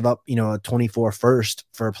have to give up, you know, a 24 first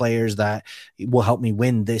for players that will help me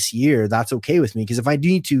win this year, that's okay with me. Because if I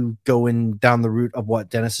need to go in down the route of what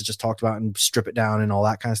Dennis has just talked about and strip it down and all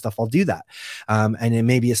that kind of stuff, I'll do that. And it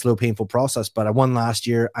may be a slow, painful process, but I won last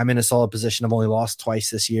year. I'm in a solid position. I've only lost twice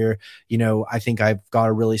this year. You know, I think I've got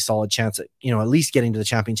a really solid chance at, you know, at least getting to the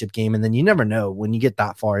championship game. And then you never know, when you get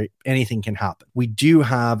that far, anything can happen. We do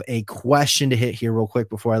have a question to hit here real quick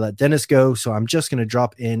before I let Dennis go. So I'm just going to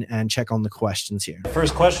drop in and check on the questions here.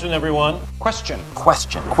 First question, everyone. Question.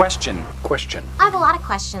 I have a lot of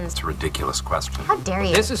questions. It's a ridiculous question. How dare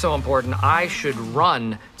you? This is so important, I should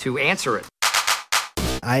run to answer it.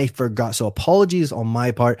 I forgot. So apologies on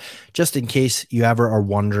my part. Just in case you ever are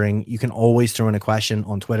wondering, you can always throw in a question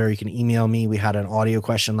on Twitter. You can email me. We had an audio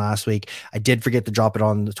question last week. I did forget to drop it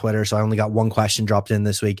on the Twitter, so I only got one question dropped in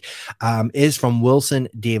this week. Is from Wilson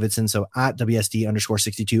Davidson. So at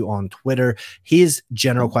WSD_62 on Twitter. His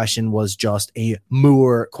general question was just a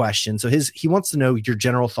Moore question. So he wants to know your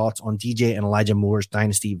general thoughts on DJ and Elijah Moore's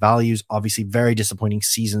dynasty values. Obviously, very disappointing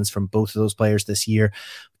seasons from both of those players this year.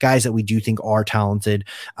 Guys that we do think are talented.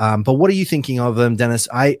 But what are you thinking of them, Dennis?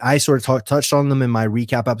 I sort of touched on them in my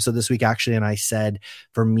recap episode this week, actually, and I said,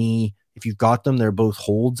 for me, if you've got them, they're both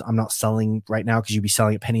holds. I'm not selling right now because you'd be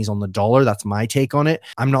selling at pennies on the dollar. That's my take on it.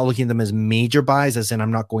 I'm not looking at them as major buys, as in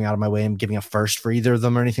I'm not going out of my way and giving a first for either of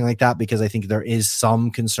them or anything like that, because I think there is some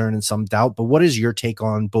concern and some doubt. But what is your take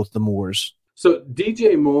on both the Moores? So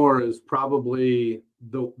DJ Moore is probably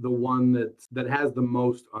the one that has the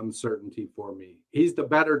most uncertainty for me. He's the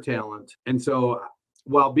better talent. And so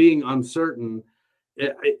while being uncertain,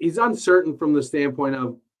 he's uncertain from the standpoint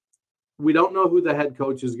of, we don't know who the head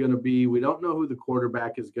coach is going to be. We don't know who the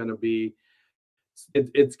quarterback is going to be.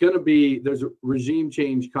 It's going to be, there's a regime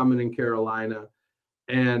change coming in Carolina.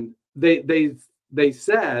 And they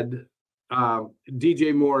said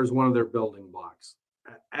DJ Moore is one of their building blocks,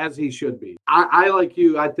 as he should be. I like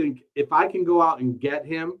you, I think if I can go out and get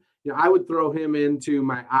him, you know, I would throw him into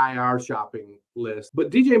my IR shopping list.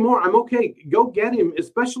 But DJ Moore, I'm okay. Go get him,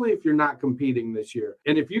 especially if you're not competing this year.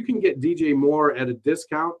 And if you can get DJ Moore at a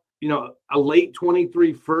discount, you know, a late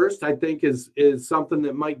 23 first, I think is something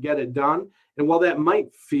that might get it done. And while that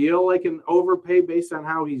might feel like an overpay based on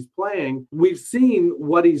how he's playing, we've seen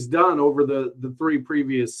what he's done over the 3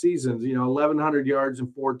 previous seasons. You know, 1,100 yards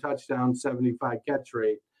and 4 touchdowns, 75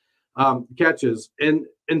 catches. And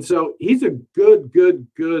so he's a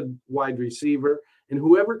good wide receiver. And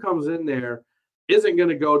whoever comes in there isn't going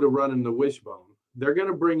to go to running the wishbone. They're going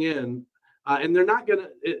to bring in, and they're not going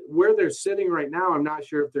to, where they're sitting right now, I'm not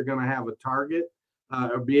sure if they're going to have a target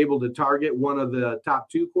or be able to target one of the top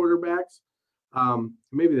 2 quarterbacks.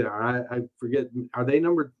 Maybe they are. I forget. Are they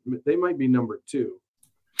they might be number 2.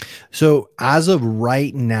 So as of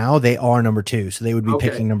right now, they are number 2. So they would be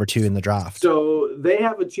picking number 2 in the draft. So they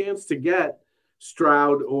have a chance to get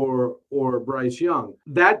Stroud or Bryce Young.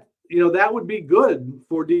 That, you know, that would be good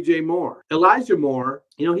for DJ Moore. Elijah Moore,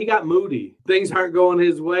 you know, he got moody. Things aren't going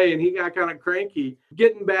his way, and he got kind of cranky.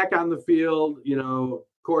 Getting back on the field, you know,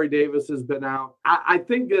 Corey Davis has been out. I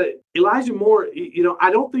think that Elijah Moore, you know,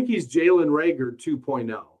 I don't think he's Jalen Reagor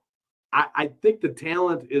 2.0. I think the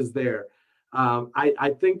talent is there.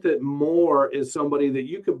 I think that Moore is somebody that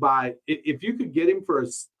you could buy. If you could get him for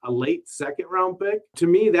a late second-round pick, to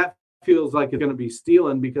me, that feels like it's going to be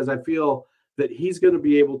stealing, because I feel that he's going to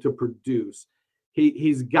be able to produce.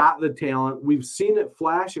 He's got the talent. We've seen it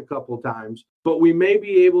flash a couple times, but we may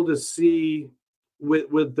be able to see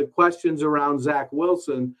with the questions around Zach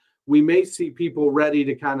Wilson, we may see people ready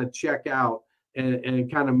to kind of check out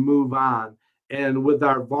and kind of move on. And with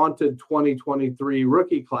our vaunted 2023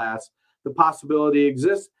 rookie class, the possibility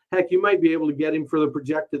exists. Heck, you might be able to get him for the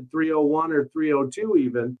projected 301 or 302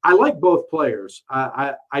 even. I like both players.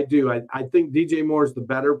 I do. I think DJ Moore is the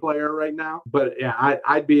better player right now. But yeah,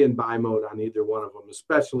 I'd be in buy mode on either one of them,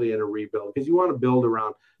 especially in a rebuild, because you want to build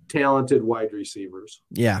around talented wide receivers.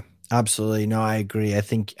 Yeah, absolutely. No, I agree. I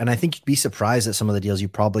think you'd be surprised at some of the deals you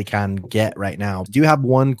probably can get right now. Do you have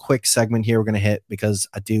one quick segment here we're going to hit, because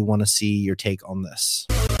I do want to see your take on this.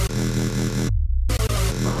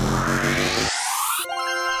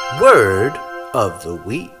 Word of the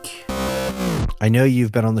week. I know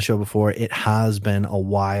you've been on the show before. It has been a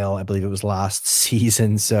while. I believe it was last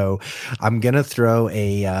season. So I'm going to throw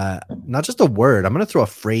not just a word, I'm going to throw a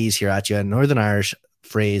phrase here at you, a Northern Irish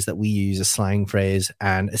phrase that we use, a slang phrase,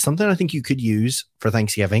 and it's something I think you could use for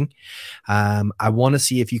Thanksgiving. I want to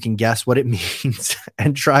see if you can guess what it means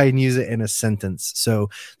and try and use it in a sentence. So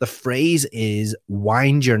the phrase is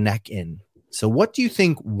wind your neck in. So what do you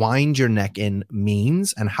think wind your neck in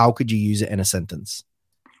means, and how could you use it in a sentence?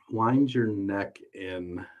 Wind your neck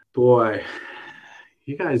in. Boy,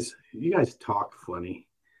 you guys talk funny.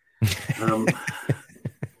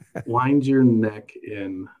 Wind your neck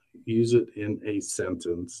in. Use it in a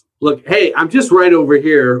sentence. Look, hey, I'm just right over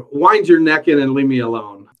here. Wind your neck in and leave me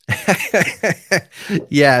alone.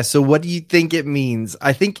 Yeah. So what do you think it means?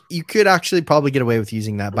 I think you could actually probably get away with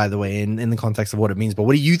using that, by the way, in the context of what it means. But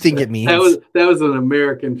what do you think it means? That was an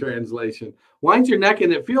American translation. Wind your neck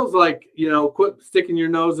in. It feels like, quit sticking your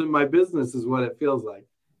nose in my business is what it feels like.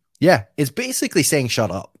 Yeah, it's basically saying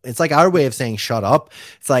shut up. It's like our way of saying shut up.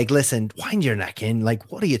 It's like, listen, wind your neck in.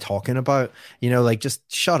 Like, what are you talking about? Like, just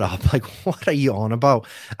shut up. Like, what are you on about?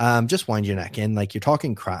 Just wind your neck in. Like, you're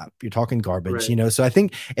talking crap. You're talking garbage, right. So I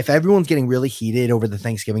think if everyone's getting really heated over the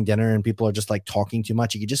Thanksgiving dinner and people are just like talking too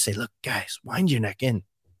much, you could just say, look, guys, wind your neck in.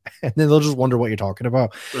 And then they'll just wonder what you're talking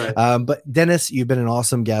about. Right. But Dennis, you've been an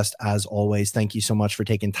awesome guest as always. Thank you so much for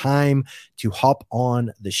taking time to hop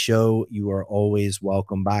on the show. You are always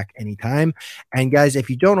welcome back anytime. And guys, if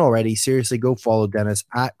you don't already, seriously, go follow Dennis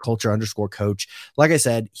at culture_coach. Like I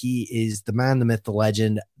said, he is the man, the myth, the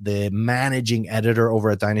legend, the managing editor over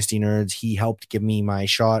at Dynasty Nerds. He helped give me my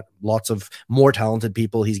shot. Lots of more talented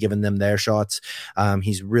people, he's given them their shots.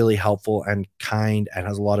 He's really helpful and kind and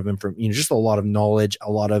has a lot of information, just a lot of knowledge,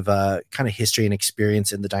 a lot of kind of history and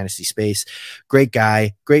experience in the Dynasty space. Great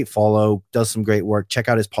guy, great follow, does some great work. Check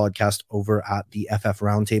out his podcast over at the FF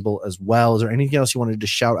Roundtable as well. Is there anything else you wanted to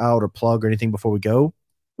shout out or plug or anything before we go?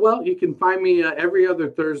 Well, you can find me every other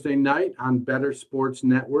Thursday night on Better Sports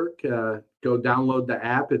Network. Go download the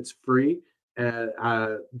app. It's free.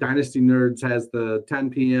 Dynasty Nerds has the 10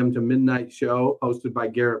 p.m. to midnight show hosted by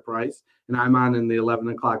Garrett Price, and I'm on in the 11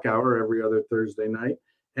 o'clock hour every other Thursday night.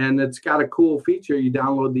 And it's got a cool feature. You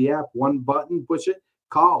download the app, one button, push it,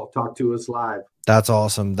 call, talk to us live. That's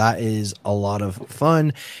awesome. That is a lot of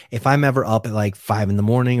fun. If I'm ever up at like 5 a.m.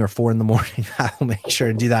 or 4 a.m, I'll make sure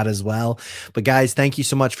to do that as well. But guys, thank you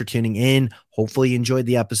so much for tuning in. Hopefully you enjoyed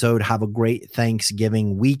the episode. Have a great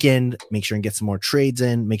Thanksgiving weekend. Make sure and get some more trades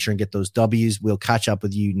in. Make sure and get those W's. We'll catch up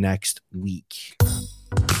with you next week.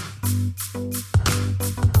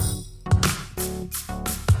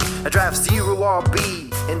 I drive 0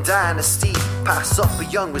 RB in Dynasty. Pass up a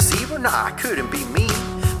young receiver? Nah, I couldn't be me.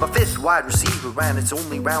 My 5th wide receiver and it's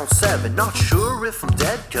only round 7. Not sure if I'm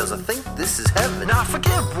dead, cause I think this is heaven. Now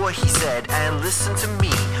forget what he said and listen to me.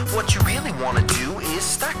 What you really wanna do is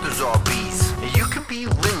stack those RBs. You can be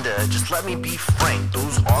Linda, just let me be frank.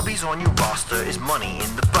 Those RBs on your roster is money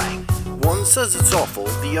in the bank. One says it's awful,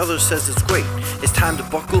 the other says it's great. It's time to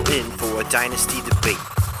buckle in for a Dynasty debate.